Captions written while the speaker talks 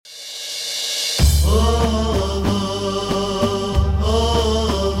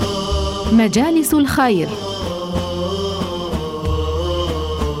مجالس الخير،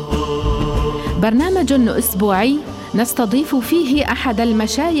 برنامج أسبوعي نستضيف فيه أحد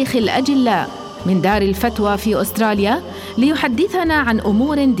المشايخ الأجلاء من دار الفتوى في أستراليا ليحدثنا عن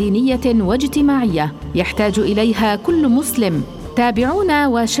أمور دينية واجتماعية يحتاج إليها كل مسلم. تابعونا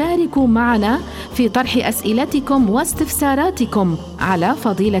وشاركوا معنا في طرح أسئلتكم واستفساراتكم على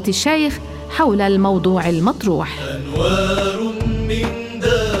فضيلة الشيخ حول الموضوع المطروح. أنوار من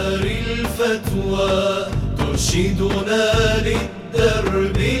دار الفتوى ترشدنا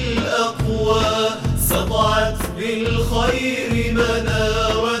للدرب الأقوى، سطعت بالخير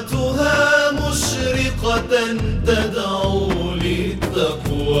منارتها مشرقة تدعو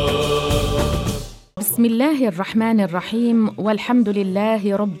للتقوى. بسم الله الرحمن الرحيم، والحمد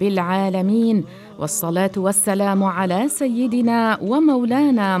لله رب العالمين، والصلاة والسلام على سيدنا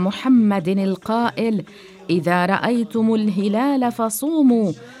ومولانا محمد القائل: إذا رأيتم الهلال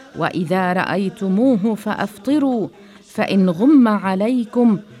فصوموا، وإذا رأيتموه فأفطروا، فإن غم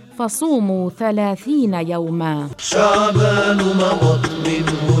عليكم فصوموا 30 يوما. شعبان مضت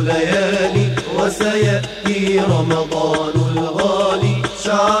منه ليالي وسيأتي رمضان الغالي،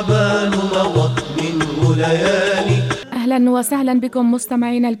 شعبان مضت منه ليالي. أهلا وسهلا بكم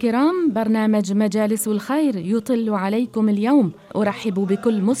مستمعينا الكرام، برنامج مجالس الخير يطل عليكم اليوم. أرحب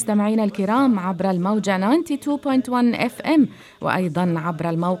بكل مستمعينا الكرام عبر الموجة 92.1 FM وأيضا عبر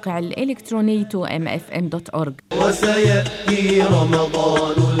الموقع الإلكتروني 2mfm.org. وسيأتي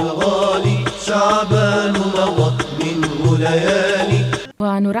رمضان الغالي، شعبان مضت منه ليالي.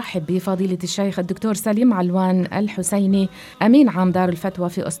 ونرحب بفضيلة الشيخ الدكتور سليم علوان الحسيني، أمين عام دار الفتوى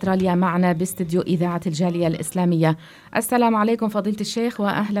في أستراليا، معنا باستديو إذاعة الجالية الإسلامية. السلام عليكم فضيلة الشيخ،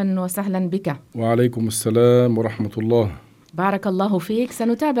 وأهلا وسهلا بك. وعليكم السلام ورحمة الله. بارك الله فيك.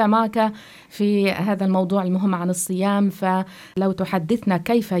 سنتابع معك في هذا الموضوع المهم عن الصيام، فلو تحدثنا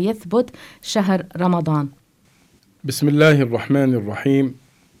كيف يثبت شهر رمضان. بسم الله الرحمن الرحيم،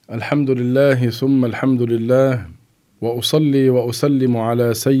 الحمد لله ثم الحمد لله، وأصلي وأسلم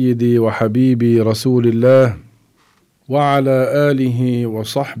على سيدي وحبيبي رسول الله وعلى آله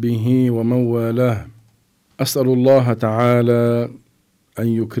وصحبه ومن والاه. أسأل الله تعالى أن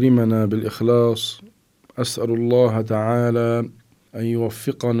يكرمنا بالإخلاص، أسأل الله تعالى أن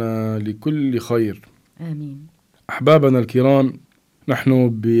يوفقنا لكل خير، آمين. أحبابنا الكرام، نحن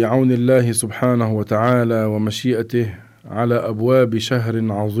بعون الله سبحانه وتعالى ومشيئته على أبواب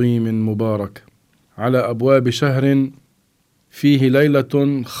شهر عظيم مبارك، على أبواب شهر فيه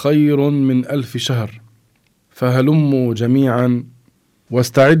ليلة خير من 1000 شهر، فهلموا جميعا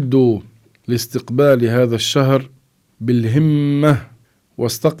واستعدوا لاستقبال هذا الشهر بالهمة،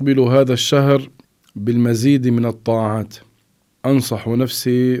 واستقبلوا هذا الشهر بالمزيد من الطاعات. أنصح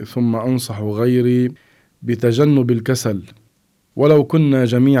نفسي ثم أنصح غيري بتجنب الكسل، ولو كنا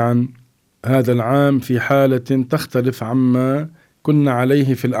جميعا هذا العام في حالة تختلف عما كنا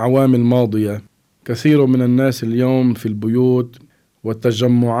عليه في الأعوام الماضية. كثير من الناس اليوم في البيوت،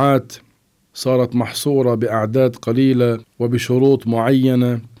 والتجمعات صارت محصورة بأعداد قليلة وبشروط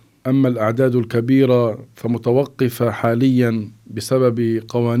معينة، أما الأعداد الكبيرة فمتوقفة حاليا بسبب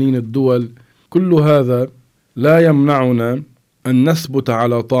قوانين الدول. كل هذا لا يمنعنا أن نثبت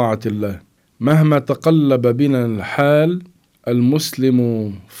على طاعة الله مهما تقلب بنا الحال.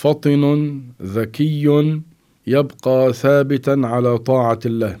 المسلم فطن ذكي يبقى ثابتا على طاعة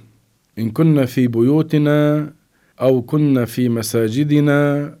الله، إن كنا في بيوتنا أو كنا في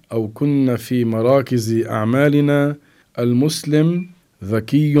مساجدنا أو كنا في مراكز أعمالنا. المسلم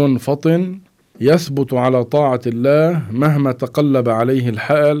ذكي فطن يثبت على طاعة الله مهما تقلب عليه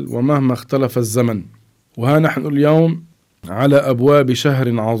الحال ومهما اختلف الزمن. وها نحن اليوم على أبواب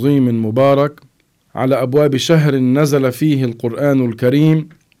شهر عظيم مبارك، على أبواب شهر نزل فيه القرآن الكريم،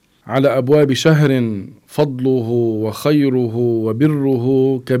 على أبواب شهر فضله وخيره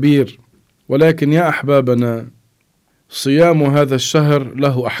وبره كبير. ولكن يا أحبابنا، صيام هذا الشهر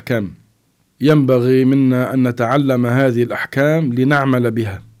له أحكام، ينبغي منا أن نتعلم هذه الأحكام لنعمل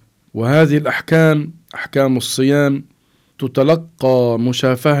بها. وهذه الأحكام، أحكام الصيام، تتلقى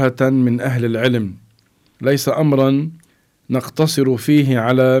مشافهة من أهل العلم، ليس أمرا نقتصر فيه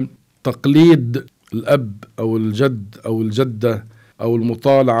على تقليد الأب أو الجد أو الجدة أو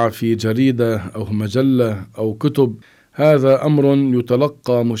المطالعة في جريدة أو مجلة أو كتب. هذا أمر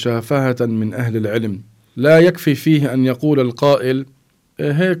يتلقى مشافهة من أهل العلم، لا يكفي فيه أن يقول القائل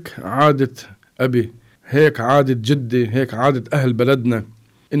هيك عادة أبي، هيك عادة جدي، هيك عادة أهل بلدنا.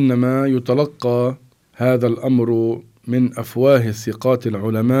 إنما يتلقى هذا الأمر من أفواه الثقات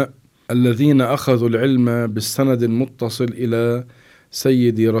العلماء الذين أخذوا العلم بالسند المتصل إلى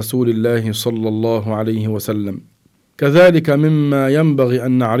سيد رسول الله صلى الله عليه وسلم. كذلك مما ينبغي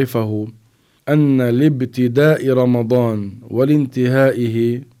أن نعرفه أن لابتداء رمضان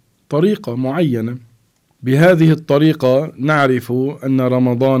ولانتهائه طريقة معينة. بهذه الطريقة نعرف أن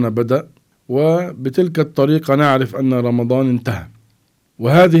رمضان بدأ، وبتلك الطريقة نعرف أن رمضان انتهى.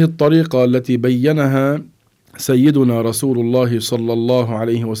 وهذه الطريقة التي بينها سيدنا رسول الله صلى الله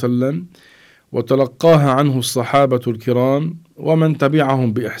عليه وسلم وتلقاها عنه الصحابة الكرام ومن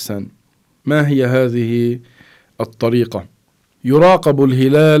تبعهم بإحسان. ما هي هذه الطريقة؟ يراقب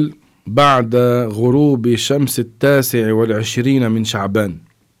الهلال بعد غروب شمس 29 من شعبان.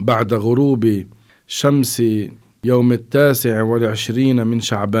 بعد غروب شمس يوم 29 من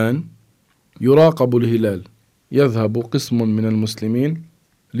شعبان يراقب الهلال. يذهب قسم من المسلمين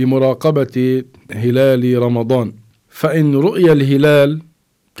لمراقبة هلال رمضان، فإن رؤي الهلال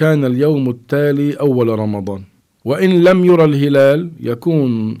كان اليوم التالي أول رمضان، وإن لم يرى الهلال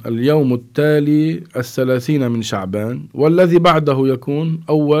يكون اليوم التالي 30 من شعبان، والذي بعده يكون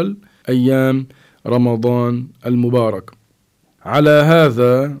أول أيام رمضان المبارك. على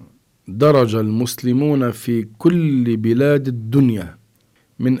هذا درج المسلمون في كل بلاد الدنيا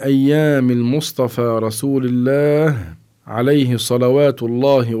من أيام المصطفى رسول الله عليه صلوات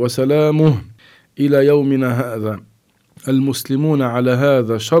الله وسلامه إلى يومنا هذا. المسلمون على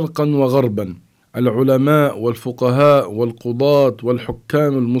هذا شرقا وغربا، العلماء والفقهاء والقضاة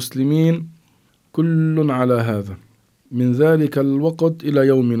والحكام المسلمين كل على هذا. من ذلك الوقت إلى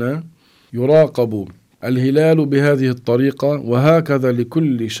يومنا يراقب الهلال بهذه الطريقة، وهكذا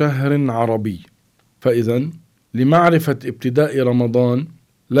لكل شهر عربي. فإذا لمعرفة ابتداء رمضان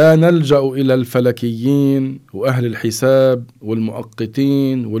لا نلجأ إلى الفلكيين وأهل الحساب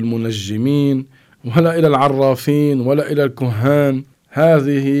والمؤقتين والمنجمين، ولا إلى العرافين ولا إلى الكهان.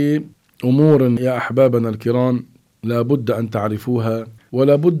 هذه أمور يا أحبابنا الكرام لا بد أن تعرفوها،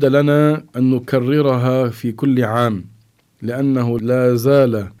 ولا بد لنا أن نكررها في كل عام، لأنه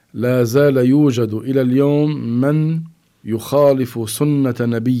لا زال يوجد إلى اليوم من يخالف سنة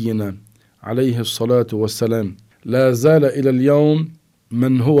نبينا عليه الصلاة والسلام. لا زال إلى اليوم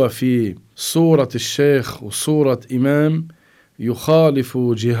من هو في صورة الشيخ وصورة إمام يخالف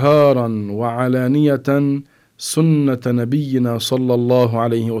جهارا وعلانية سنة نبينا صلى الله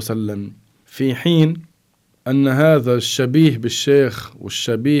عليه وسلم، في حين أن هذا الشبيه بالشيخ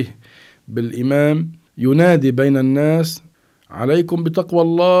والشبيه بالإمام ينادي بين الناس: عليكم بتقوى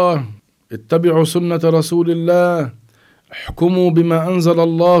الله، اتبعوا سنة رسول الله، احكموا بما أنزل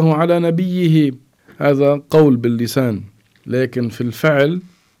الله على نبيه. هذا قول باللسان، لكن في الفعل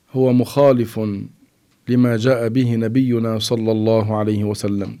هو مخالف لما جاء به نبينا صلى الله عليه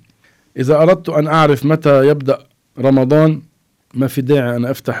وسلم. إذا أردت أن أعرف متى يبدأ رمضان ما في داعي أن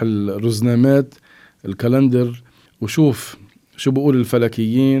أفتح الرزنامات الكالندر وشوف شو بقول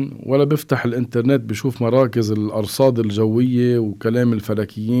الفلكيين، ولا بفتح الانترنت بشوف مراكز الأرصاد الجوية وكلام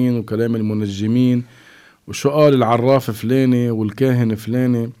الفلكيين وكلام المنجمين وشو قال العراف فلاني والكاهن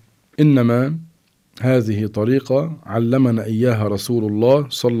فلاني. إنما هذه طريقة علمنا إياها رسول الله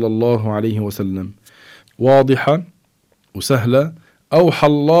صلى الله عليه وسلم، واضحة وسهلة، أوحى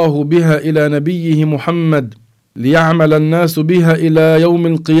الله بها إلى نبيه محمد ليعمل الناس بها إلى يوم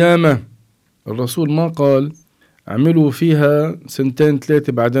القيامة. الرسول ما قال اعملوا فيها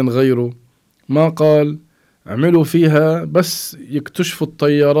 2-3 بعدين غيره، ما قال اعملوا فيها بس يكتشفوا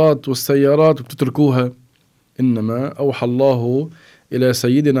الطيارات والسيارات وتتركوها، إنما أوحى الله إلى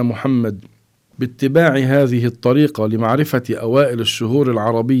سيدنا محمد باتباع هذه الطريقة لمعرفة أوائل الشهور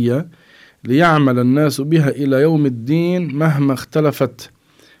العربية ليعمل الناس بها إلى يوم الدين، مهما اختلفت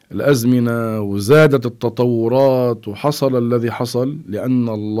الأزمنة وزادت التطورات وحصل الذي حصل، لأن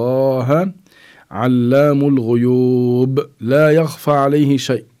الله علام الغيوب لا يخفى عليه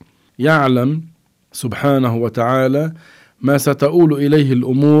شيء، يعلم سبحانه وتعالى ما ستؤول إليه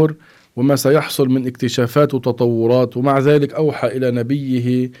الأمور وما سيحصل من اكتشافات وتطورات. ومع ذلك أوحى إلى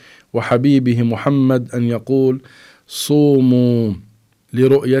نبيه وحبيبه محمد أن يقول: صوموا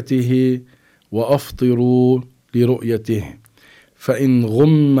لرؤيته وأفطروا لرؤيته، فإن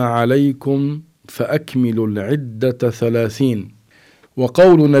غم عليكم فأكملوا العدة 30.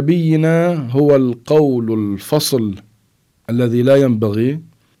 وقول نبينا هو القول الفصل الذي لا ينبغي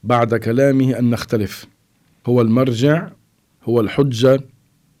بعد كلامه أن نختلف، هو المرجع، هو الحجة،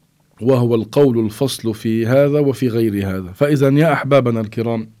 وهو القول الفصل في هذا وفي غير هذا. فإذا يا أحبابنا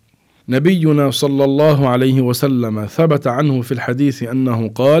الكرام، نبينا صلى الله عليه وسلم ثبت عنه في الحديث أنه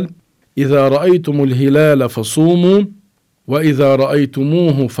قال: إذا رأيتم الهلال فصوموا، وإذا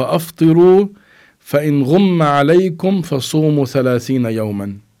رأيتموه فأفطروا، فإن غم عليكم فصوموا 30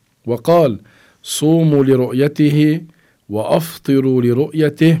 يوما. وقال: صوموا لرؤيته وأفطروا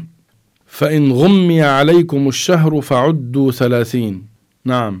لرؤيته، فإن غمي عليكم الشهر فعدوا 30.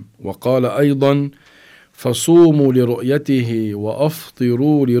 نعم، وقال أيضا: فصوموا لرؤيته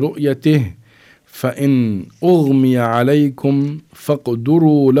وأفطروا لرؤيته، فإن أغمي عليكم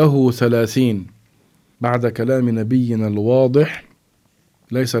فاقدروا له 30. بعد كلام نبينا الواضح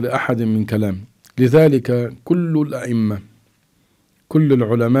ليس لأحد من كلام. لذلك كل الأئمة، كل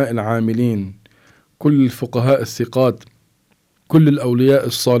العلماء العاملين، كل الفقهاء الثقات، كل الأولياء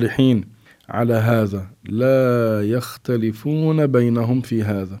الصالحين على هذا، لا يختلفون بينهم في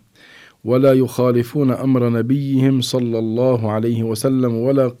هذا، ولا يخالفون أمر نبيهم صلى الله عليه وسلم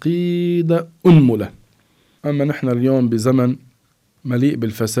ولا قيد أنملة. أما نحن اليوم بزمن مليء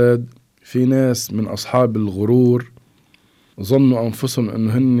بالفساد، في ناس من أصحاب الغرور ظنوا أنفسهم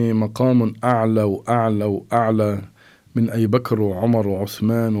أنه هن مقام أعلى وأعلى وأعلى من أبي بكر وعمر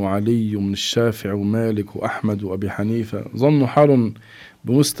وعثمان وعلي ومن الشافعي ومالك وأحمد وأبي حنيفة، ظنوا حالهم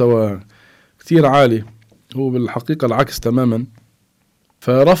بمستوى كتير عالي. هو بالحقيقة العكس تماما.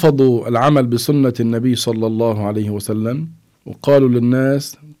 فرفضوا العمل بسنة النبي صلى الله عليه وسلم، وقالوا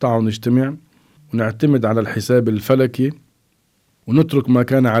للناس: تعالوا نجتمع ونعتمد على الحساب الفلكي، ونترك ما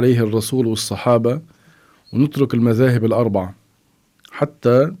كان عليه الرسول والصحابة، ونترك المذاهب الأربعة.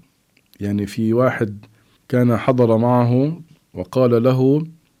 حتى يعني في واحد كان حضر معه وقال له: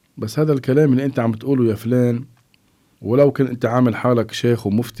 بس هذا الكلام اللي أنت عم بتقوله يا فلان، ولو كنت أنت عامل حالك شيخ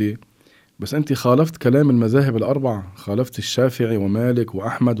ومفتي، بس أنت خالفت كلام المذاهب الأربعة، خالفت الشافعي ومالك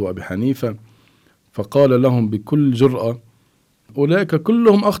وأحمد وأبي حنيفة. فقال لهم بكل جرأة: أولئك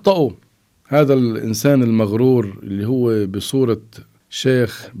كلهم أخطأوا. هذا الإنسان المغرور اللي هو بصورة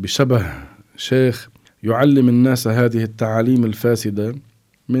شيخ، بشبه شيخ، يعلم الناس هذه التعاليم الفاسدة،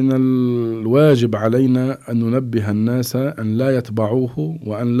 من الواجب علينا أن ننبه الناس أن لا يتبعوه،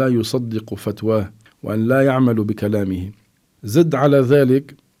 وأن لا يصدقوا فتواه، وأن لا يعملوا بكلامه. زد على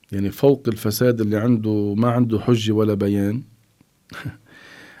ذلك، يعني فوق الفساد اللي عنده ما عنده حجة ولا بيان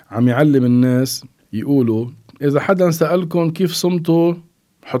عم يعلم الناس يقولوا: إذا حدا سألكم كيف صمتوا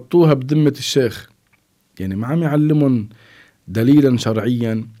حطوها بذمة الشيخ. يعني ما عم يعلمون دليلا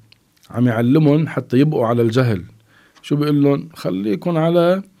شرعيا، عم يعلمون حتى يبقوا على الجهل. شو بيقول لهم؟ خليكم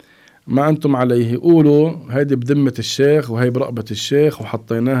على ما أنتم عليه، قولوا هيدي بذمة الشيخ وهي برقبة الشيخ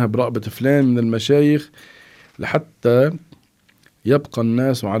وحطيناها برقبة فلان من المشايخ، لحتى يبقى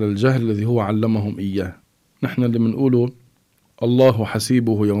الناس على الجهل الذي هو علمهم إياه. نحن اللي منقوله: الله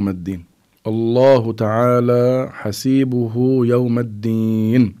حسيبه يوم الدين، الله تعالى حسيبه يوم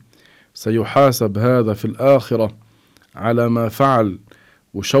الدين، سيحاسب هذا في الآخرة على ما فعل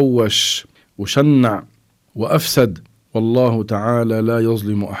وشوش وشنع وأفسد، والله تعالى لا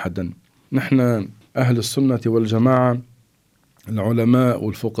يظلم أحدا. نحن أهل السنة والجماعة، العلماء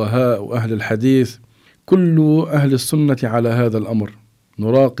والفقهاء وأهل الحديث، كل أهل السنة على هذا الأمر.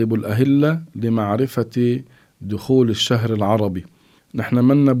 نراقب الأهلة لمعرفة دخول الشهر العربي. نحن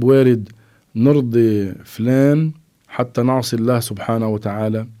منا بوارد نرضي فلان حتى نعصي الله سبحانه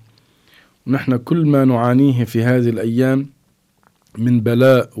وتعالى. ونحن كل ما نعانيه في هذه الأيام من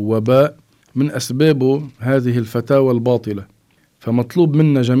بلاء ووباء من أسبابه هذه الفتاوى الباطلة. فمطلوب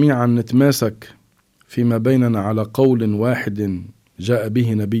منا جميعا نتماسك فيما بيننا على قول واحد جاء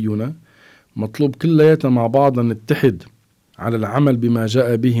به نبينا. مطلوب كلياتنا مع بعض نتحد على العمل بما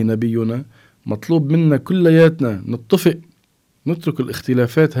جاء به نبينا. مطلوب منا كلياتنا نتفق، نترك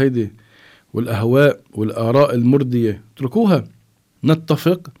الاختلافات هيدي والأهواء والآراء المردية، اتركوها،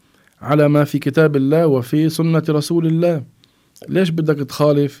 نتفق على ما في كتاب الله وفي سنة رسول الله. ليش بدك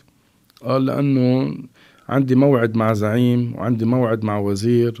تخالف؟ قال: لأنه عندي موعد مع زعيم، وعندي موعد مع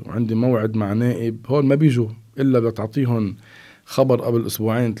وزير، وعندي موعد مع نائب. هون ما بيجوا إلا بتعطيهم خبر قبل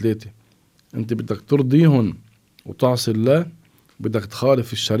أسبوعين 3. أنت بدك ترضيهم وتعصي الله، بدك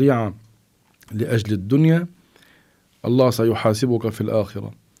تخالف الشريعة لأجل الدنيا، الله سيحاسبك في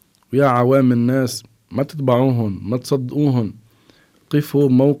الآخرة. ويا عوام الناس ما تتبعوهم، ما تصدقوهم، قفوا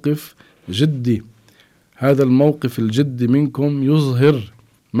موقف جدي. هذا الموقف الجدي منكم يظهر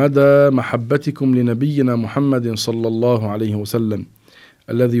مدى محبتكم لنبينا محمد صلى الله عليه وسلم.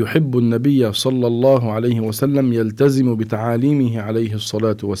 الذي يحب النبي صلى الله عليه وسلم يلتزم بتعاليمه عليه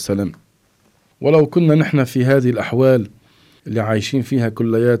الصلاة والسلام. ولو كنا نحن في هذه الأحوال اللي عايشين فيها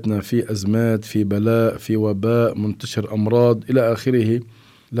كلياتنا، في أزمات، في بلاء، في وباء، منتشر أمراض إلى آخره،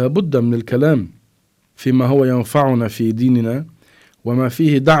 لابد من الكلام فيما هو ينفعنا في ديننا وما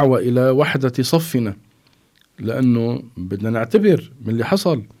فيه دعوة إلى وحدة صفنا. لأنه بدنا نعتبر من اللي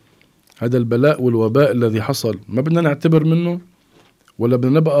حصل، هذا البلاء والوباء الذي حصل، ما بدنا نعتبر منه ولا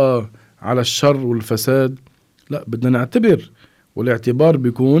بدنا نبقى على الشر والفساد. لا، بدنا نعتبر، والاعتبار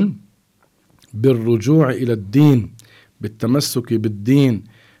بيكون بالرجوع إلى الدين، بالتمسك بالدين،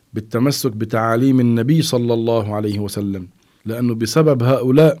 بالتمسك بتعاليم النبي صلى الله عليه وسلم. لأنه بسبب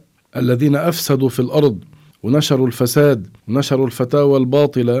هؤلاء الذين أفسدوا في الأرض ونشروا الفساد ونشروا الفتاوى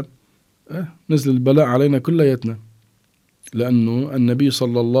الباطلة نزل البلاء علينا كلياتنا، لأنه النبي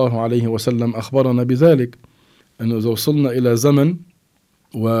صلى الله عليه وسلم أخبرنا بذلك، أنه إذا وصلنا إلى زمن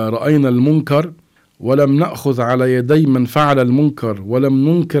ورأينا المنكر ولم نأخذ على يدي من فعل المنكر ولم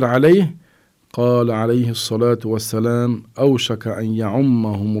ننكر عليه، قال عليه الصلاة والسلام: أوشك أن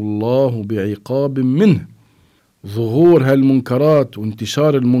يعمهم الله بعقاب منه. ظهور هالمنكرات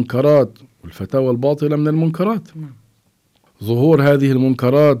وانتشار المنكرات والفتاوى الباطلة من المنكرات، ظهور هذه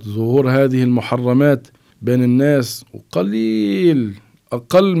المنكرات، ظهور هذه المحرمات بين الناس، وقليل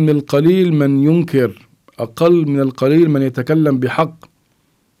أقل من القليل من ينكر، أقل من القليل من يتكلم بحق،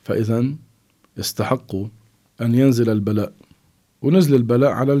 فإذا يستحقوا أن ينزل البلاء. ونزل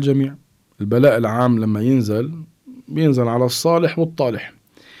البلاء على الجميع. البلاء العام لما بينزل على الصالح والطالح.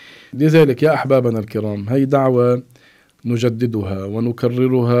 لذلك يا أحبابنا الكرام، هي دعوة نجددها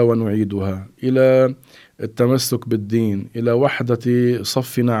ونكررها ونعيدها إلى التمسك بالدين، إلى وحدة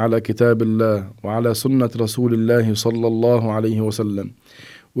صفنا على كتاب الله وعلى سنة رسول الله صلى الله عليه وسلم.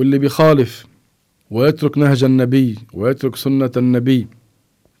 واللي بيخالف ويترك نهج النبي ويترك سنة النبي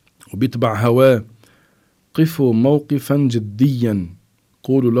وبيتبع هواه، قفوا موقفا جديا،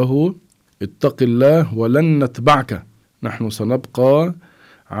 قولوا له: اتق الله ولن نتبعك، نحن سنبقى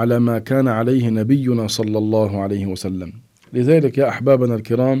على ما كان عليه نبينا صلى الله عليه وسلم. لذلك يا أحبابنا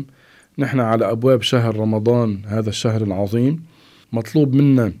الكرام، نحن على أبواب شهر رمضان، هذا الشهر العظيم، مطلوب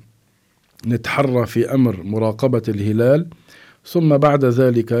منا نتحرى في أمر مراقبة الهلال، ثم بعد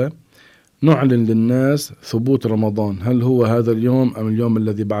ذلك نعلن للناس ثبوت رمضان، هل هو هذا اليوم أم اليوم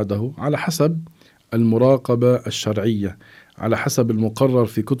الذي بعده، على حسب المراقبة الشرعية، على حسب المقرر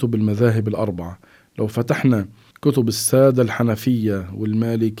في كتب المذاهب الأربعة. لو فتحنا كتب السادة الحنفية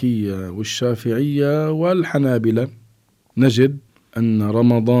والمالكية والشافعية والحنابلة نجد أن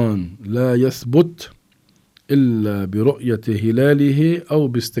رمضان لا يثبت إلا برؤية هلاله أو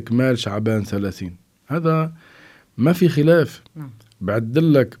باستكمال شعبان 30. هذا ما في خلاف.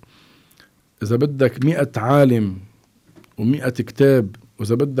 بعدلك إذا بدك 100 عالم و100 كتاب،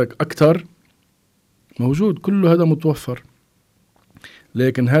 وإذا بدك أكثر موجود، كل هذا متوفر.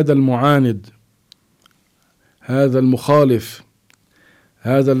 لكن هذا المعاند، هذا المخالف،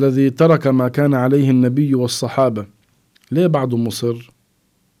 هذا الذي ترك ما كان عليه النبي والصحابة، ليه بعده مصر؟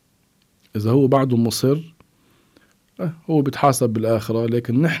 إذا هو بعده مصر هو بيتحاسب بالآخرة.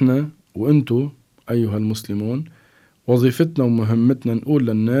 لكن نحن وإنتو أيها المسلمون وظيفتنا ومهمتنا نقول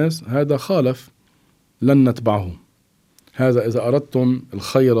للناس: هذا خالف، لن نتبعه، هذا إذا أردتم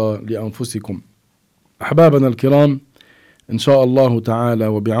الخير لأنفسكم. أحبابنا الكرام، إن شاء الله تعالى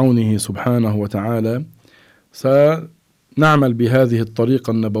وبعونه سبحانه وتعالى سنعمل بهذه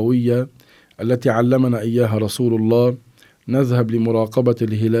الطريقة النبوية التي علمنا إياها رسول الله. نذهب لمراقبة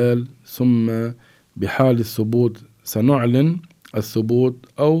الهلال، ثم بحال الثبوت سنعلن الثبوت،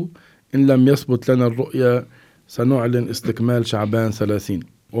 أو إن لم يثبت لنا الرؤية سنعلن استكمال شعبان 30.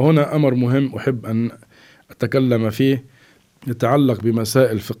 وهنا أمر مهم أحب أن أتكلم فيه، يتعلق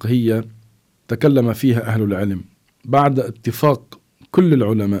بمسائل فقهية تكلم فيها أهل العلم بعد اتفاق كل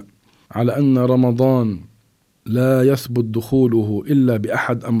العلماء على أن رمضان لا يثبت دخوله إلا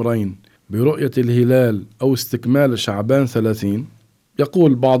بأحد أمرين: برؤية الهلال أو استكمال شعبان 30.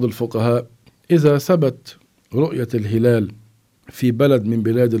 يقول بعض الفقهاء: إذا ثبت رؤية الهلال في بلد من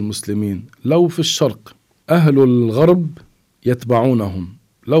بلاد المسلمين، لو في الشرق أهل الغرب يتبعونهم،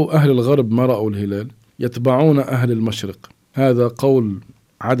 لو أهل الغرب ما رأوا الهلال يتبعون أهل المشرق. هذا قول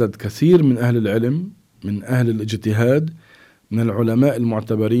عدد كثير من أهل العلم، من أهل الاجتهاد، من العلماء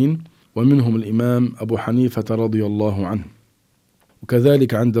المعتبرين، ومنهم الإمام أبو حنيفة رضي الله عنه،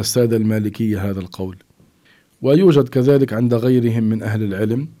 وكذلك عند السادة المالكية هذا القول، ويوجد كذلك عند غيرهم من أهل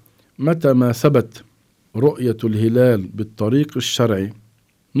العلم. متى ما ثبت رؤية الهلال بالطريق الشرعي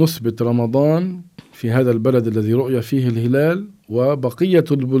نثبت رمضان في هذا البلد الذي رؤي فيه الهلال، وبقية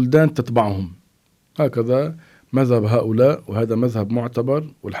البلدان تتبعهم. هكذا مذهب هؤلاء، وهذا مذهب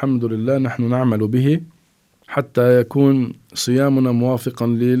معتبر، والحمد لله نحن نعمل به حتى يكون صيامنا موافقا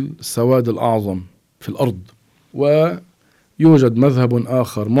للسواد الأعظم في الأرض. ويوجد مذهب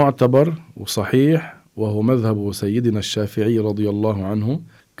آخر معتبر وصحيح، وهو مذهب سيدنا الشافعي رضي الله عنه.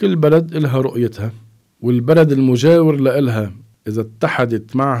 كل بلد لها رؤيتها، والبلد المجاور لها إذا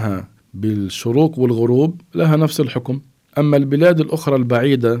اتحدت معها بالشروق والغروب لها نفس الحكم. أما البلاد الأخرى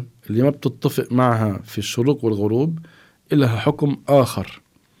البعيدة اللي ما بتتفق معها في الشروق والغروب لها حكم آخر.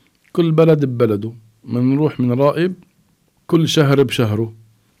 كل بلد ببلده، منروح من رائب كل شهر بشهره.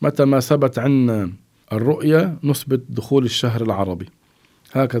 متى ما ثبت عنا الرؤية نثبت دخول الشهر العربي.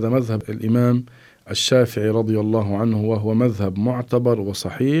 هكذا مذهب الإمام الشافعي رضي الله عنه، وهو مذهب معتبر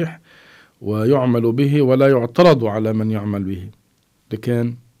وصحيح ويعمل به ولا يعترض على من يعمل به.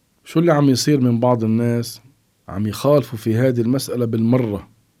 لكن شو اللي عم يصير من بعض الناس؟ عم يخالفوا في هذه المسألة بالمرة.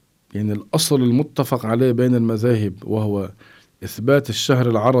 يعني الأصل المتفق عليه بين المذاهب وهو إثبات الشهر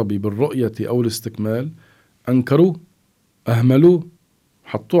العربي بالرؤية أو الاستكمال، أنكروه، أهملوه،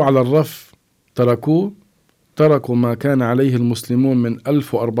 حطوه على الرف، تركوا ما كان عليه المسلمون من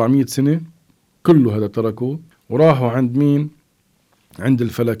 1400 سنة، كله هذا تركوه، وراحوا عند مين؟ عند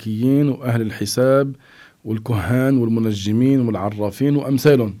الفلكيين وأهل الحساب والكهان والمنجمين والعرافين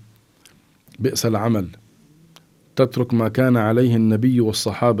وأمثالهم. بئس العمل. تترك ما كان عليه النبي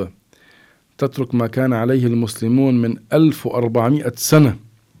والصحابة، تترك ما كان عليه المسلمون من 1400 سنة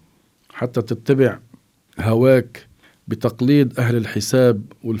حتى تتبع هواك بتقليد أهل الحساب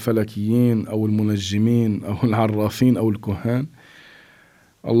والفلكيين أو المنجمين أو العرافين أو الكهان.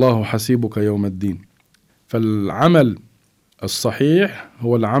 الله حسيبك يوم الدين. فالعمل الصحيح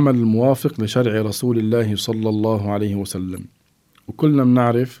هو العمل الموافق لشرع رسول الله صلى الله عليه وسلم. وكلنا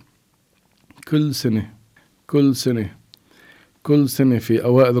بنعرف كل سنة في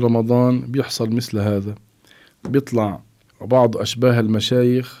أوائل رمضان بيحصل مثل هذا، بيطلع بعض أشباه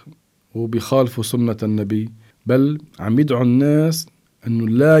المشايخ وبيخالفوا سنة النبي، بل عم يدعوا الناس أنه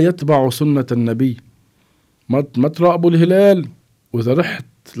لا يتبعوا سنة النبي. ما تراقبوا الهلال، وإذا رحت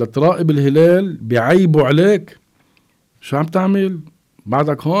لتراقب الهلال بيعيبوا عليك. شو عم تعمل؟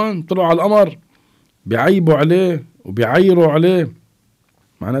 بعدك هون طلعوا على القمر، بيعيبوا عليه وبيعيروا عليه.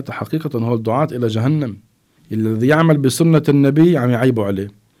 معناتها حقيقة هو الدعاة إلى جهنم. الذي يعمل بسنة النبي عم يعيبوا عليه،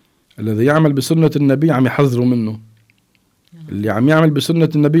 الذي يعمل بسنة النبي عم يحذروا منه، اللي عم يعمل بسنة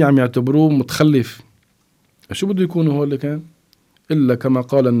النبي عم يعتبروه متخلف. شو بده يكون هو اللي كان؟ إلا كما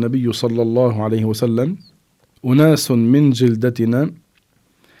قال النبي صلى الله عليه وسلم: أناس من جلدتنا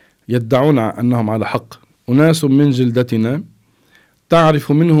يدعون أنهم على حق، أناس من جلدتنا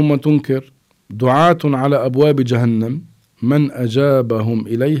تعرف منهم وتنكر، دعاة على أبواب جهنم، من أجابهم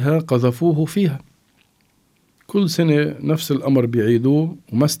إليها قذفوه فيها. كل سنة نفس الأمر بيعيدوه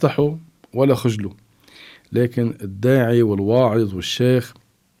وما استحوا ولا خجلوا. لكن الداعي والواعظ والشيخ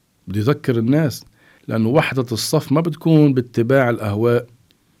بده يذكر الناس، لأنه وحدة الصف ما بتكون باتباع الأهواء.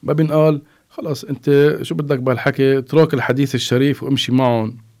 ما بنقال خلاص أنت شو بدك بهالحكي، اترك الحديث الشريف وامشي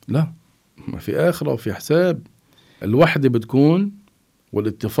معهم. لا، ما في آخرة وفي حساب. الوحدة بتكون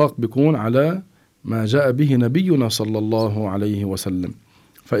والاتفاق بيكون على ما جاء به نبينا صلى الله عليه وسلم.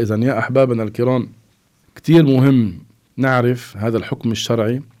 فإذا يا أحبابنا الكرام، كتير مهم نعرف هذا الحكم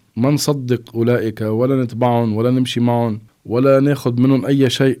الشرعي، ما نصدق أولئك ولا نتبعهم ولا نمشي معهم ولا ناخذ منهم أي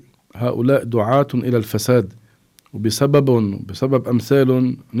شيء. هؤلاء دعاة إلى الفساد، وبسبب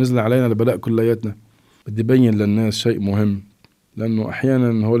أمثالهم نزل علينا البلاء كلياتنا. بدي بين للناس شيء مهم، لأنه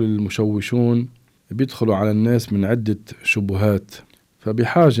أحيانا هول المشوشون بيدخلوا على الناس من عدة شبهات،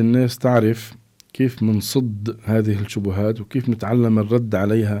 فبحاجة الناس تعرف كيف منصد هذه الشبهات وكيف نتعلم الرد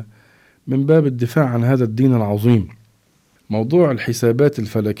عليها من باب الدفاع عن هذا الدين العظيم. موضوع الحسابات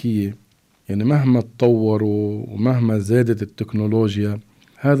الفلكية، يعني مهما تطوروا ومهما زادت التكنولوجيا،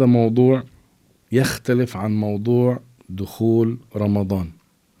 هذا موضوع يختلف عن موضوع دخول رمضان.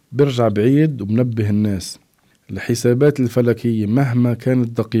 برجع بعيد وبنبه الناس، الحسابات الفلكية مهما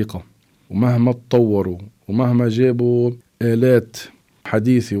كانت دقيقة ومهما تطوروا ومهما جابوا آلات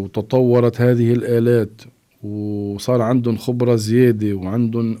حديثة وتطورت هذه الآلات وصار عندهم خبرة زيادة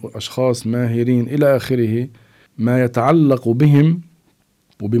وعندهم أشخاص ماهرين إلى آخره، ما يتعلق بهم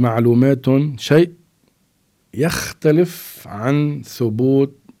وبمعلوماتهم شيء يختلف عن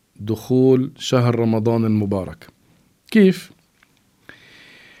ثبوت دخول شهر رمضان المبارك. كيف؟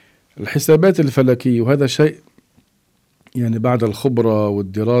 الحسابات الفلكية، وهذا شيء يعني بعد الخبرة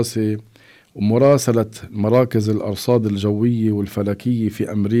والدراسة ومراسلة مراكز الأرصاد الجوية والفلكية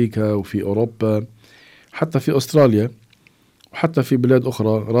في أمريكا وفي أوروبا، حتى في أستراليا وحتى في بلاد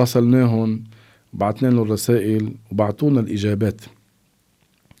أخرى، راسلناهم وبعتنا لهم الرسائل وبعتونا الإجابات،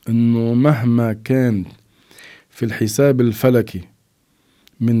 إنه مهما كان في الحساب الفلكي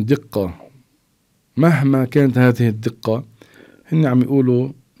من دقة، مهما كانت هذه الدقة، هن عم يقولوا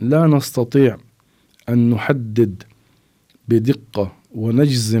لا نستطيع أن نحدد بدقة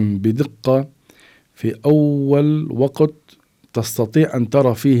ونجزم بدقة في أول وقت تستطيع أن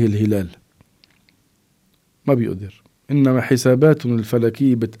ترى فيه الهلال. ما بيقدر. إنما حساباتهم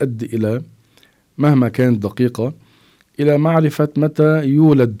الفلكية بتؤدي إلى، مهما كانت دقيقة، إلى معرفة متى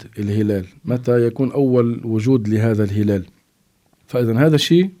يولد الهلال، متى يكون أول وجود لهذا الهلال. فإذا هذا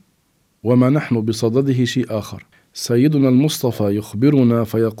شيء، وما نحن بصدده شيء آخر. سيدنا المصطفى يخبرنا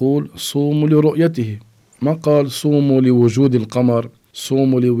فيقول: صوموا لرؤيته. ما قال صوموا لوجود القمر،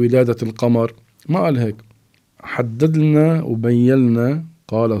 صوموا لولادة القمر، ما قال هيك، حدد لنا وبيلنا،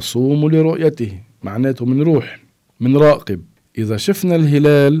 قال صوموا لرؤيته، معناته من راقب. إذا شفنا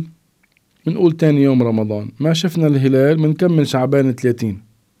الهلال منقول تاني يوم رمضان، ما شفنا الهلال منكمل شعبان 30.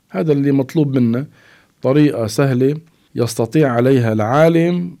 هذا اللي مطلوب منا، طريقة سهلة يستطيع عليها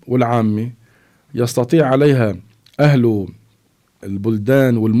العالم والعامة، يستطيع عليها أهل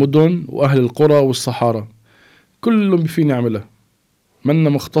البلدان والمدن وأهل القرى والصحارى، كلهم فين يعملها. منا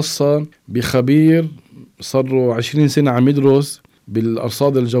مختصة بخبير صار 20 سنة عم يدرس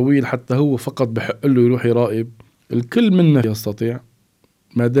بالأرصاد الجوية حتى هو فقط بحق له يروح يراقب. الكل منا يستطيع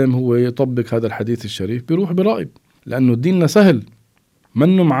ما دام هو يطبق هذا الحديث الشريف بيروح براقب، لأنه ديننا سهل،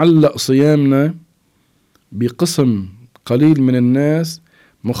 منه معلق صيامنا بقسم قليل من الناس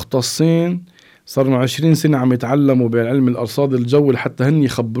مختصين صاروا 20 سنة عم يتعلموا بعلم الأرصاد الجوي حتى هن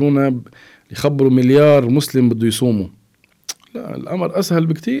يخبروا مليار مسلم بده يصوموا. لا، الأمر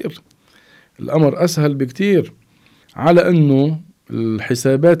أسهل بكتير، على أنه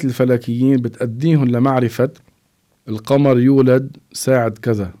الحسابات الفلكيين بتأديهم لمعرفة القمر يولد ساعة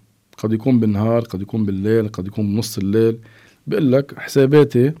كذا، قد يكون بالنهار، قد يكون بالليل، قد يكون بنص الليل. بيقول لك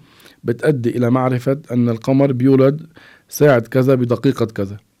حساباتي بتأدي إلى معرفة أن القمر بيولد ساعة كذا بدقيقة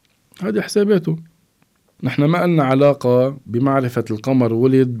كذا، هذه حساباته. نحن ما قلنا علاقة بمعرفة القمر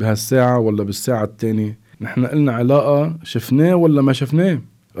ولد بهالساعة ولا بالساعة التانية، نحن قلنا علاقة شفناه ولا ما شفناه،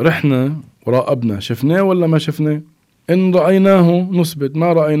 رحنا وراقبنا، شفناه ولا ما شفناه. إن رأيناه نثبت،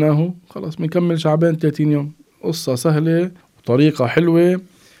 ما رأيناه خلاص بنكمل شعبان 30 يوم. قصة سهلة وطريقة حلوة،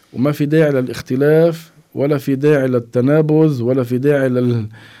 وما في داعي للاختلاف ولا في داعي للتنابذ ولا في داعي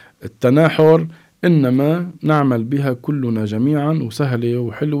للتناحر، إنما نعمل بها كلنا جميعا، وسهلة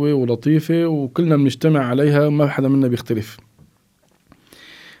وحلوة ولطيفة وكلنا بنجتمع عليها وما حدا منا بيختلف.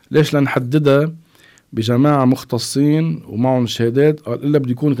 ليش لنحددها بجماعة مختصين ومعهم شهادات؟ إلا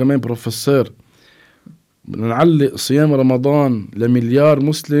بده يكون كمان بروفيسور. نعلق صيام رمضان لمليار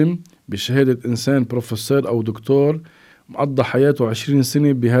مسلم بشهادة إنسان بروفيسور أو دكتور مقضى حياته 20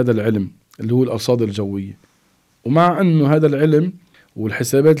 سنة بهذا العلم اللي هو الأرصاد الجوية. ومع أنه هذا العلم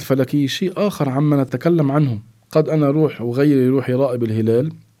والحسابات الفلكية شيء آخر عما نتكلم عنه. قد أنا أروح وغيري يروح يراقب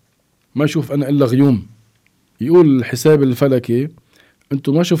الهلال ما يشوف أنا إلا غيوم، يقول الحساب الفلكي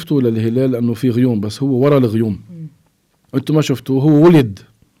أنتم ما شفتوا للهلال لأنه في غيوم، بس هو ورا الغيوم. أنتم ما شفتوا، هو ولد،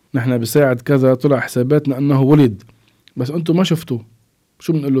 نحن بساعة كذا طلع حساباتنا أنه ولد، بس أنتم ما شفتوا.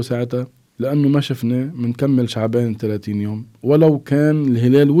 شو بنقول له ساعتها؟ لأنه ما شفنا منكمل شعبان 30 يوم ولو كان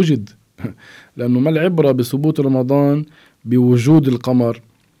الهلال وجد. لأنه ما العبرة بثبوت رمضان بوجود القمر،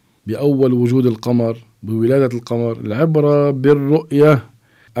 بأول وجود القمر، بولادة القمر. العبرة بالرؤية،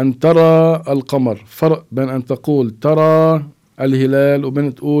 أن ترى القمر. فرق بين أن تقول ترى الهلال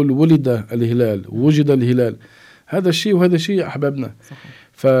وبين تقول ولد الهلال، وجد الهلال. هذا الشيء وهذا شيء أحبابنا. صحيح.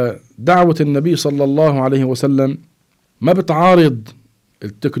 فدعوة النبي صلى الله عليه وسلم ما بتعارض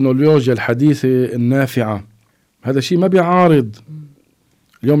التكنولوجيا الحديثة النافعة، هذا شيء ما بيعارض.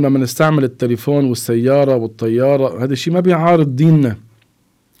 اليوم لما نستعمل التليفون والسيارة والطيارة هذا الشيء ما بيعارض ديننا.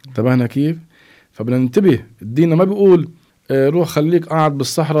 انتبهنا كيف؟ فبدنا ننتبه. الدين ما بيقول روح خليك قاعد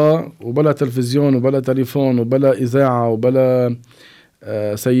بالصحراء وبلا تلفزيون وبلا تليفون وبلا إذاعة وبلا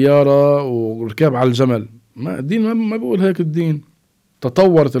سيارة وركاب على الجمل. ما الدين ما بيقول هيك. الدين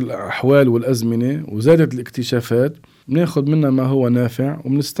تطورت الأحوال والأزمنة وزادت الاكتشافات، بناخد منها ما هو نافع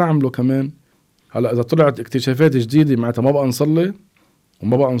وبنستعمله كمان. هلأ إذا طلعت اكتشافات جديدة معناتها ما بقى نصلي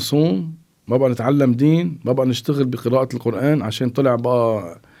وما بقى نصوم، ما بقى نتعلم دين، ما بقى نشتغل بقراءة القرآن عشان طلع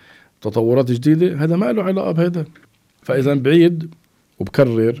بقى تطورات جديدة، هذا ما له علاقة بهذا. فإذا بعيد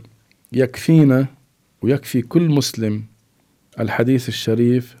وبكرر، يكفينا ويكفي كل مسلم الحديث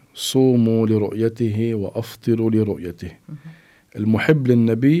الشريف: صوموا لرؤيته وأفطروا لرؤيته. المحب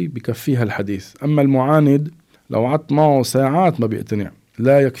للنبي بكفيها الحديث. أما المعاند لو عدت معه ساعات ما بيقتنع،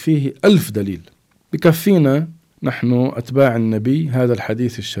 لا يكفيه 1000 دليل. بكفينا نحن أتباع النبي هذا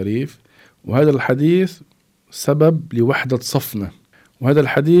الحديث الشريف، وهذا الحديث سبب لوحدة صفنا. وهذا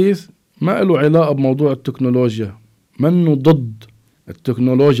الحديث ما له علاقة بموضوع التكنولوجيا، منه ضد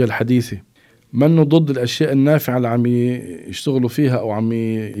التكنولوجيا الحديثة، منه ضد الأشياء النافعة اللي عم يشتغلوا فيها أو عم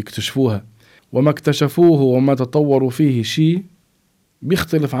يكتشفوها. وما اكتشفوه وما تطوروا فيه شيء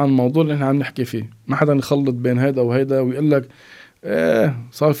بيختلف عن الموضوع اللي احنا عم نحكي فيه. ما حدا يخلط بين هيدا وهيدا ويقول لك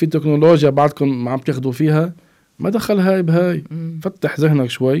صار في تكنولوجيا بعدكم ما عم تاخدوا فيها. ما دخل هاي بهاي. فتح ذهنك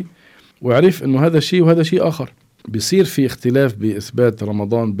شوي وعرف انه هذا شيء وهذا شيء آخر. بيصير في اختلاف بإثبات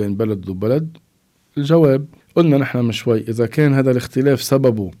رمضان بين بلد وبلد. الجواب قلنا نحن من شوي، إذا كان هذا الاختلاف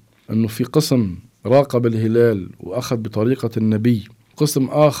سببه أنه في قسم راقب الهلال وأخذ بطريقة النبي، قسم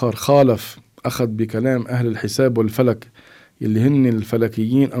آخر خالف أخذ بكلام أهل الحساب والفلك، اللي هن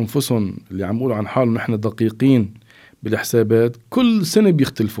الفلكيين أنفسهم اللي عم يقولوا عن حالهم نحن دقيقين بالحسابات، كل سنة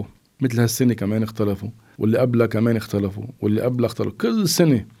بيختلفوا. مثل هالسنة كمان اختلفوا، واللي قبلها كمان اختلفوا، واللي قبلها اختلفوا. كل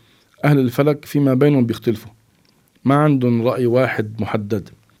سنة أهل الفلك فيما بينهم بيختلفوا، ما عندهم رأي واحد محدد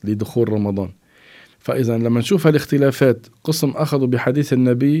لدخول رمضان. فإذا لما نشوف هالاختلافات، قسم أخذوا بحديث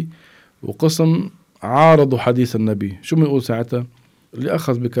النبي وقسم عارضوا حديث النبي، شو بنقول ساعتها؟ اللي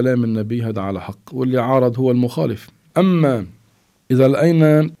أخذ بكلام النبي هذا على حق، واللي عارض هو المخالف. أما إذا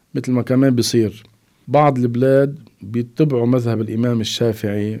لقينا مثل ما كمان بيصير بعض البلاد بيتبعوا مذهب الإمام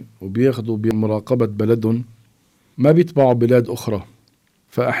الشافعي وبياخدوا بمراقبة بلدهم، ما بيتبعوا بلاد أخرى،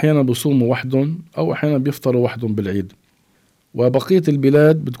 فأحيانا بيصوموا وحدهم أو أحيانا بيفطروا وحدهم بالعيد، وبقية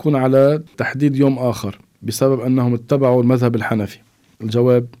البلاد بتكون على تحديد يوم آخر بسبب أنهم اتبعوا المذهب الحنفي.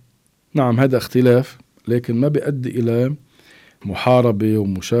 الجواب نعم، هذا اختلاف، لكن ما بيؤدي إلى محاربة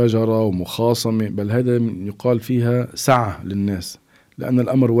ومشاجرة ومخاصمة، بل هذا يقال فيها سعة للناس، لأن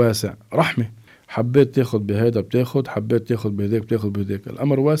الأمر واسع، رحمة. حبيت تاخد بهذا بتاخد، حبيت تاخد بهذاك بتاخد بهذاك.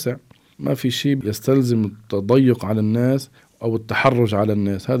 الأمر واسع، ما في شيء يستلزم التضيق على الناس أو التحرج على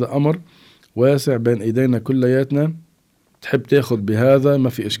الناس. هذا أمر واسع بين إيدينا كلياتنا. تحب تاخد بهذا ما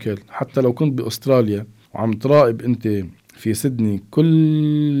في إشكال. حتى لو كنت بأستراليا وعم تراقب أنت في سيدني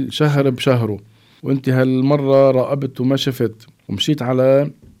كل شهر بشهره، وأنت هالمرة راقبت وما شفت ومشيت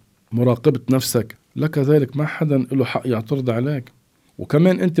على مراقبة نفسك، لك ذلك، ما حدا له حق يعترض عليك.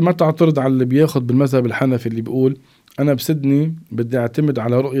 وكمان أنت ما تعترض على اللي بياخد بالمذهب الحنفي اللي بيقول أنا بسيدني بدي أعتمد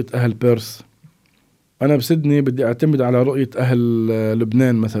على رؤية أهل بيرث، أنا بسيدني بدي أعتمد على رؤية أهل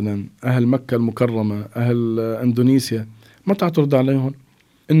لبنان مثلا، أهل مكة المكرمة، أهل إندونيسيا. ما تعترض عليهم،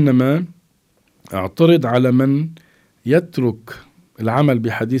 إنما اعترض على من يترك العمل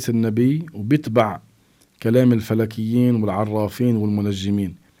بحديث النبي وبيتبع كلام الفلكيين والعرافين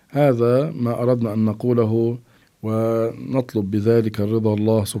والمنجمين. هذا ما أردنا أن نقوله، ونطلب بذلك رضا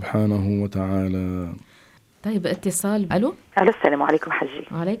الله سبحانه وتعالى. طيب اتصال. ألو. السلام عليكم حجي.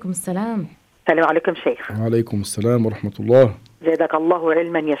 وعليكم السلام. السلام عليكم شيخ. وعليكم السلام ورحمة الله. زادك الله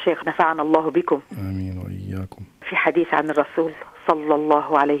علما يا شيخ، نفعنا الله بكم. آمين وإياكم. في حديث عن الرسول صلى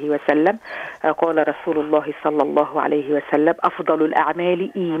الله عليه وسلم، قال رسول الله صلى الله عليه وسلم: أفضل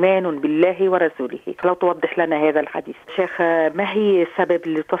الأعمال إيمان بالله ورسوله. لو توضح لنا هذا الحديث شيخ، ما هي السبب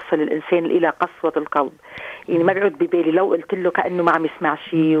اللي توصل الإنسان إلى قسوة القلب؟ يعني ما بيعود ببالي لو قلت له كأنه ما عم يسمع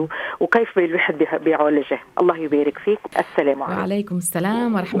شيء، وكيف الواحد بيعالجه. الله يبارك فيك. السلام عليكم. وعليكم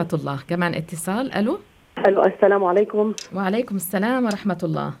السلام ورحمة الله. كمان اتصال. ألو. السلام عليكم. وعليكم السلام ورحمة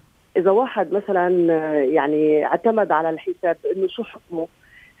الله. إذا واحد مثلا يعني اعتمد على الحساب، إنه شو حكمه؟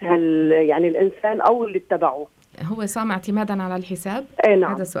 هل يعني الإنسان أو اللي اتبعه هو صام اعتمادا على الحساب؟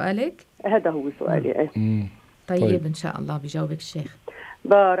 نعم. هذا سؤالك؟ هذا هو سؤالي. طيب إن شاء الله بجاوبك الشيخ.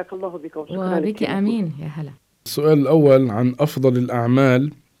 بارك الله بكم. وبك آمين. يا هلا. السؤال الأول عن أفضل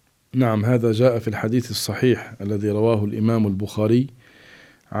الأعمال. نعم، هذا جاء في الحديث الصحيح الذي رواه الإمام البخاري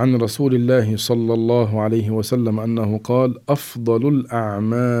عن رسول الله صلى الله عليه وسلم أنه قال: أفضل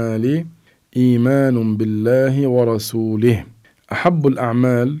الأعمال إيمان بالله ورسوله. أحب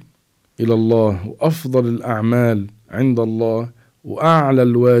الأعمال إلى الله وأفضل الأعمال عند الله وأعلى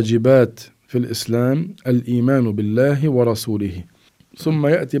الواجبات في الإسلام الإيمان بالله ورسوله، ثم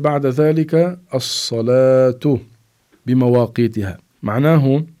يأتي بعد ذلك الصلاة بمواقيتها.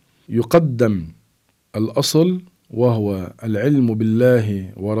 معناه يقدم الأصل وهو العلم بالله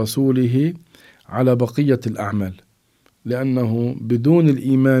ورسوله على بقية الأعمال، لأنه بدون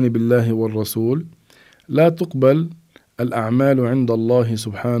الإيمان بالله والرسول لا تقبل الأعمال عند الله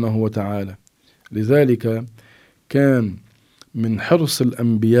سبحانه وتعالى. لذلك كان من حرص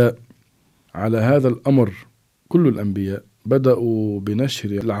الأنبياء على هذا الأمر، كل الأنبياء بدأوا بنشر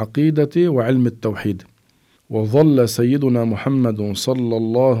العقيدة وعلم التوحيد، وظل سيدنا محمد صلى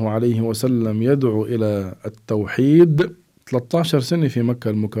الله عليه وسلم يدعو إلى التوحيد 13 سنة في مكة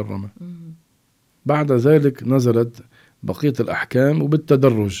المكرمة. بعد ذلك نزلت بقية الأحكام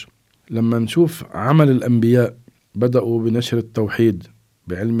وبالتدرج. لما نشوف عمل الأنبياء بدأوا بنشر التوحيد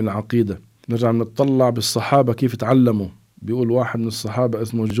بعلم العقيدة، نرجع نطلع بالصحابة كيف تعلموا. بيقول واحد من الصحابة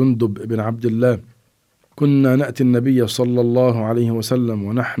اسمه جندب بن عبد الله: كنا نأتي النبي صلى الله عليه وسلم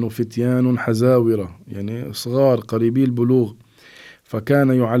ونحن فتيان حزاورة، يعني صغار قريبي البلوغ، فكان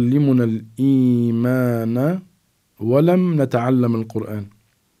يعلمنا الإيمان ولم نتعلم القرآن،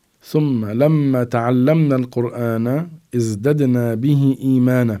 ثم لما تعلمنا القرآن ازددنا به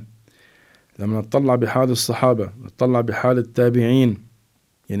إيمانا. لما نطلع بحال الصحابة، نطلع بحال التابعين،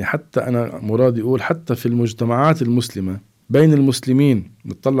 يعني حتى أنا مرادي أقول حتى في المجتمعات المسلمة بين المسلمين،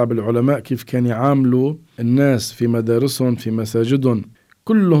 نطلع بالعلماء كيف كان يعاملوا الناس في مدارسهم في مساجدهم،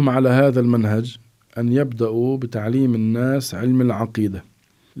 كلهم على هذا المنهج أن يبدأوا بتعليم الناس علم العقيدة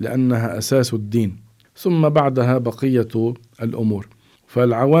لأنها أساس الدين، ثم بعدها بقية الأمور.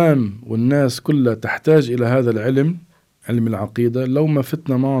 فالعوام والناس كلها تحتاج إلى هذا العلم، علم العقيدة، لو ما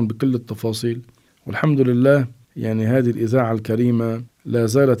فتنا معهم بكل التفاصيل. والحمد لله يعني هذه الإذاعة الكريمة لا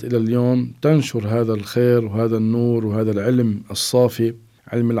زالت إلى اليوم تنشر هذا الخير وهذا النور وهذا العلم الصافي،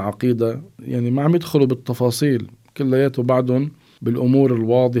 علم العقيدة. يعني ما عم يدخلوا بالتفاصيل، كلياته بعدهم بالأمور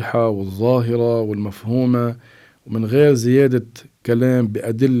الواضحة والظاهرة والمفهومة، ومن غير زيادة كلام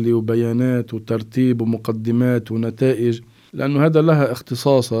بأدلة وبيانات وترتيب ومقدمات ونتائج، لأنه هذا لها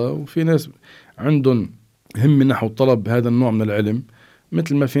اختصاصها. وفي ناس عندهم همة نحو طلب هذا النوع من العلم،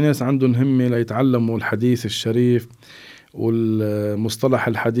 مثل ما في ناس عندهم همة ليتعلموا الحديث الشريف والمصطلح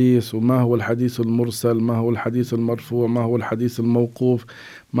الحديث، وما هو الحديث المرسل، ما هو الحديث المرفوع، ما هو الحديث الموقوف،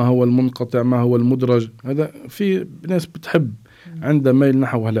 ما هو المنقطع، ما هو المدرج. هذا في ناس بتحب عندها ميل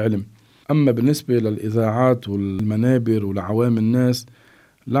نحو هالعلم. أما بالنسبة للإذاعات والمنابر ولعوام الناس،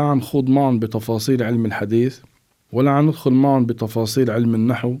 لا عم نخوض معهم بتفاصيل علم الحديث، ولا عم ندخل معهم بتفاصيل علم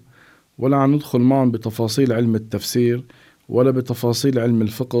النحو، ولا عم ندخل معهم بتفاصيل علم التفسير، ولا بتفاصيل علم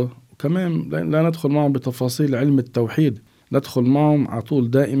الفقه، وكمان لا ندخل معهم بتفاصيل علم التوحيد. ندخل معهم على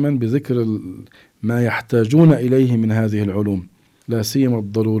طول دائما بذكر ما يحتاجون إليه من هذه العلوم، لا سيما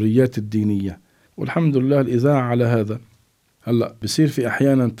الضروريات الدينية. والحمد لله الإذاعة على هذا. هلأ بصير في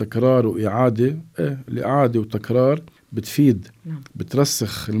أحيانا تكرار وإعادة، الإعادة وتكرار بتفيد،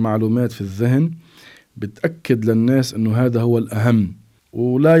 بترسخ المعلومات في الذهن، بتأكد للناس أنه هذا هو الأهم.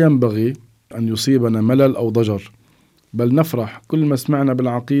 ولا ينبغي أن يصيبنا ملل أو ضجر، بل نفرح كل ما سمعنا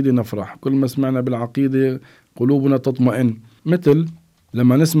بالعقيدة، نفرح كل ما سمعنا بالعقيدة، قلوبنا تطمئن. مثل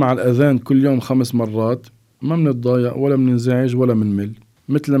لما نسمع الأذان كل يوم 5 مرات ما منتضايق ولا مننزعج ولا منمل.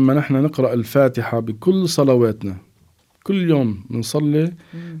 مثل لما نحن نقرأ الفاتحة بكل صلواتنا، كل يوم بنصلي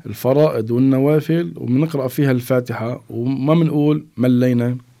الفرائض والنوافل وبنقرأ فيها الفاتحة وما منقول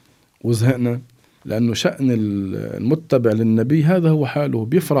ملينا وزهقنا، لأنه شأن المتبع للنبي هذا هو حاله،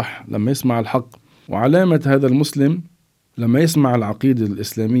 بيفرح لما يسمع الحق. وعلامة هذا المسلم لما يسمع العقيدة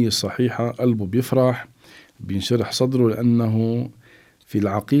الإسلامية الصحيحة قلبه بيفرح، بينشرح صدره، لأنه في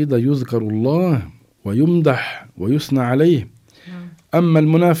العقيدة يذكر الله ويمدح ويثنى عليه. أما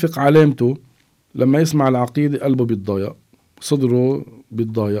المنافق علامته لما يسمع العقيدة قلبه بيتضايق، صدره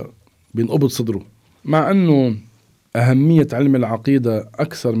بيتضايق، بينقبض صدره. مع أنه أهمية علم العقيدة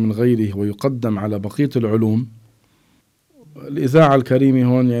أكثر من غيره ويقدم على بقية العلوم، الإذاعة الكريمة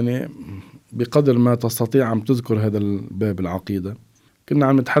هون يعني بقدر ما تستطيع عم تذكر هذا الباب العقيدة. كنا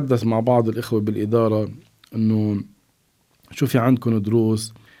عم نتحدث مع بعض الإخوة بالإدارة أنه شو في عندكم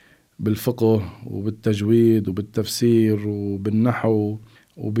دروس بالفقه وبالتجويد وبالتفسير وبالنحو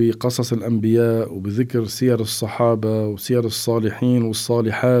وبقصص الأنبياء وبذكر سير الصحابة وسير الصالحين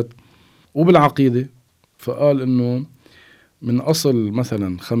والصالحات وبالعقيدة. فقال إنه من أصل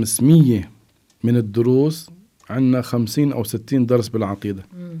مثلا 500 من الدروس عنا 50 أو 60 درس بالعقيدة.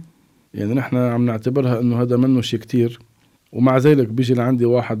 يعني نحن عم نعتبرها إنه هذا منه شيء كتير، ومع ذلك بيجي لعندي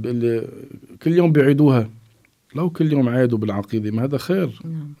واحد بيقول لي كل يوم بيعيدوها. لو كل يوم عادوا بالعقيدة ما هذا خير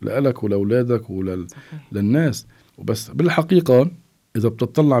لألك ولأولادك وللناس. وبس بالحقيقة إذا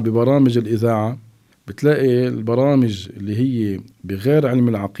بتطلع ببرامج الإذاعة بتلاقي البرامج اللي هي بغير علم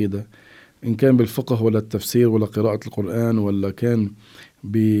العقيدة، إن كان بالفقه ولا التفسير ولا قراءة القرآن ولا كان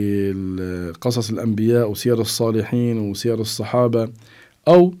بقصص الأنبياء وسير الصالحين وسير الصحابة،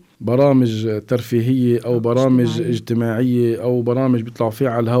 أو برامج ترفيهية أو برامج اجتماعية أو برامج بيطلعوا فيها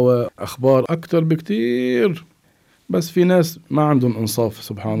على الهواء أخبار أكتر بكتير. بس في ناس ما عندهم إنصاف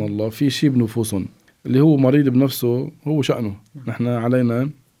سبحان الله، في شيء بنفوسهم اللي هو مريض بنفسه هو شأنه. نحن علينا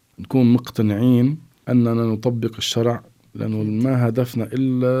نكون مقتنعين أننا نطبق الشرع، لأنه ما هدفنا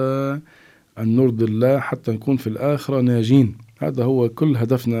إلا أن نرضي الله حتى نكون في الآخرة ناجين. هذا هو كل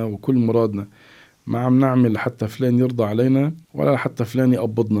هدفنا وكل مرادنا. ما عم نعمل حتى فلان يرضى علينا ولا حتى فلان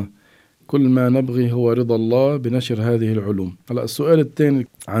يقبضنا. كل ما نبغي هو رضا الله بنشر هذه العلوم. هلأ السؤال الثاني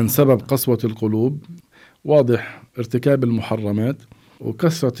عن سبب قسوة القلوب، واضح ارتكاب المحرمات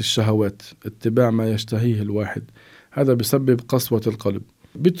وكثرة الشهوات، اتباع ما يشتهيه الواحد، هذا بسبب قسوة القلب.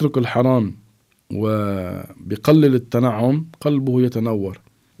 بيترك الحرام وبقلل التنعم قلبه يتنور،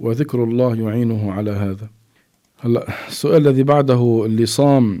 وذكر الله يعينه على هذا. هلأ السؤال الذي بعده، اللي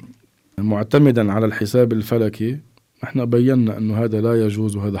صام معتمدا على الحساب الفلكي، احنا بينا انه هذا لا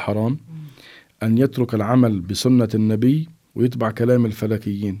يجوز وهذا حرام، ان يترك العمل بسنة النبي ويتبع كلام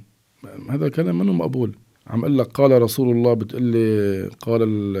الفلكيين، هذا كلام منه مقبول. عم قل لك قال رسول الله، بتقول لي قال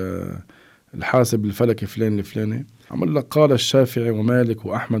الحاسب الفلكي فلان الفلاني، عم لك قال الشافعي ومالك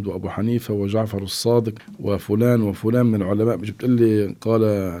وأحمد وأبو حنيفة وجعفر الصادق وفلان وفلان من العلماء، مش بتقول لي قال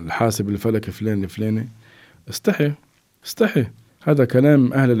الحاسب الفلكي فلان الفلاني. استحي، هذا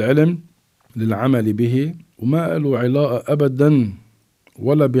كلام أهل العلم للعمل به، وما له علاقة أبدا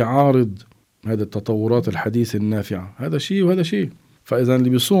ولا بعارض هذه التطورات الحديثة النافعة. هذا شيء وهذا شيء. فإذا اللي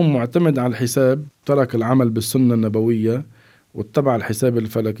بيصوم معتمد على الحساب ترك العمل بالسنة النبوية واتبع الحساب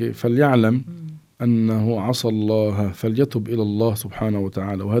الفلكي، فليعلم أنه عصى الله، فليتب إلى الله سبحانه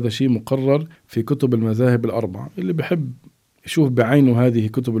وتعالى. وهذا شيء مقرر في كتب المذاهب الأربعة. اللي بحب يشوف بعينه هذه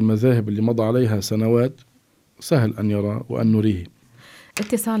كتب المذاهب اللي مضى عليها سنوات سهل أن يرى وأن نريه.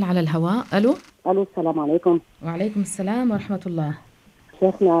 اتصال على الهواء. ألو السلام عليكم. وعليكم السلام ورحمة الله.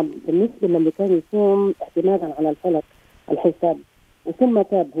 شيخنا، بالنسبة للي كان يصوم اعتمادا على الفلك الحساب وثم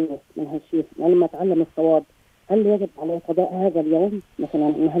تاب هو من هالشيء لما تعلم الصواب، هل يجب عليه قضاء هذا اليوم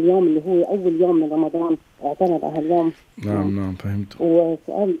مثلا، من هاليوم اللي هو أول يوم من رمضان اعتمد على هاليوم؟ نعم فهمت.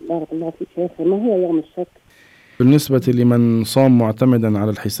 وسؤال بارك الله فيك شيخ، ما هو يوم الشك؟ بالنسبة لمن صام معتمدا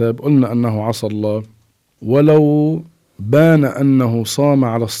على الحساب قلنا أنه عصى الله ولو بان أنه صام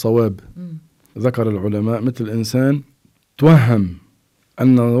على الصواب. ذكر العلماء مثل إنسان توهم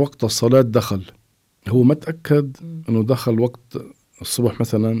أن وقت الصلاة دخل، هو ما تأكد أنه دخل وقت الصبح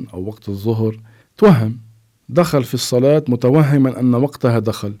مثلا أو وقت الظهر، توهم دخل في الصلاة متوهما أن وقتها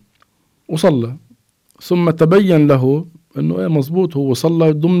دخل وصلى، ثم تبين له أنه مزبوط هو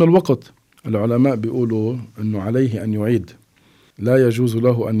صلى ضمن الوقت. العلماء بيقولوا أنه عليه أن يعيد، لا يجوز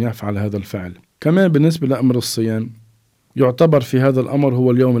له أن يفعل هذا الفعل. كمان بالنسبة لأمر الصيام يعتبر في هذا الأمر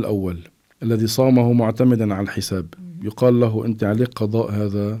هو اليوم الأول الذي صامه معتمدا على الحساب، يقال له أنت عليك قضاء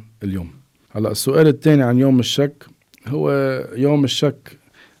هذا اليوم. هلأ السؤال الثاني عن يوم الشك، هو يوم الشك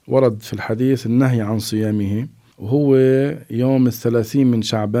ورد في الحديث النهي عن صيامه، وهو يوم 30 من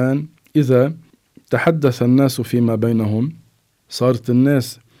شعبان. إذا تحدث الناس فيما بينهم، صارت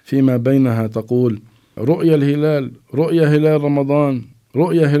الناس فيما بينها تقول رؤيا الهلال، رؤيا هلال رمضان،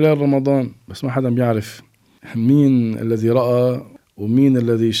 رؤيا هلال رمضان، بس ما حدا بيعرف مين الذي رأى ومين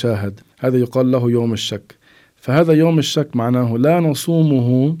الذي شاهد. هذا يقال له يوم الشك. فهذا يوم الشك معناه لا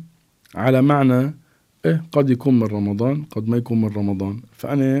نصومه على معنى قد يكون من رمضان قد ما يكون من رمضان،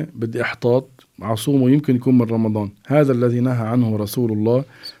 فأنا بدي أحتاط عصومه يمكن يكون من رمضان. هذا الذي نهى عنه رسول الله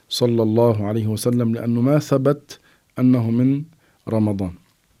صلى الله عليه وسلم، لأنه ما ثبت أنه من رمضان.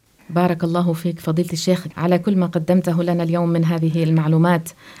 بارك الله فيك فضيلة الشيخ على كل ما قدمته لنا اليوم من هذه المعلومات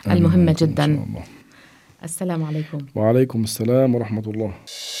المهمة جدا. السلام عليكم. وعليكم السلام ورحمة الله.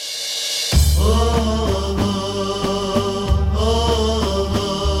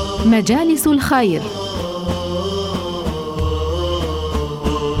 مجالس الخير،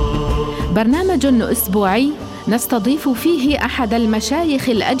 برنامج أسبوعي نستضيف فيه أحد المشايخ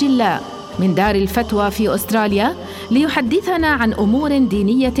الأجلاء من دار الفتوى في أستراليا ليحدثنا عن أمور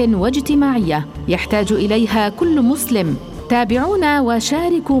دينية واجتماعية يحتاج إليها كل مسلم. تابعونا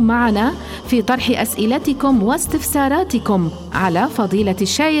وشاركوا معنا في طرح أسئلتكم واستفساراتكم على فضيلة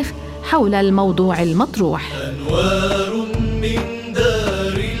الشيخ حول الموضوع المطروح. أنوار من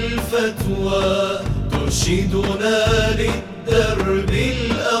دار الفتوى ترشدنا للدرب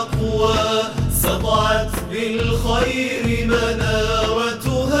الأقوى، سطعت بالخير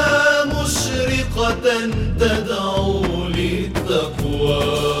منارتها مشرقة تدعو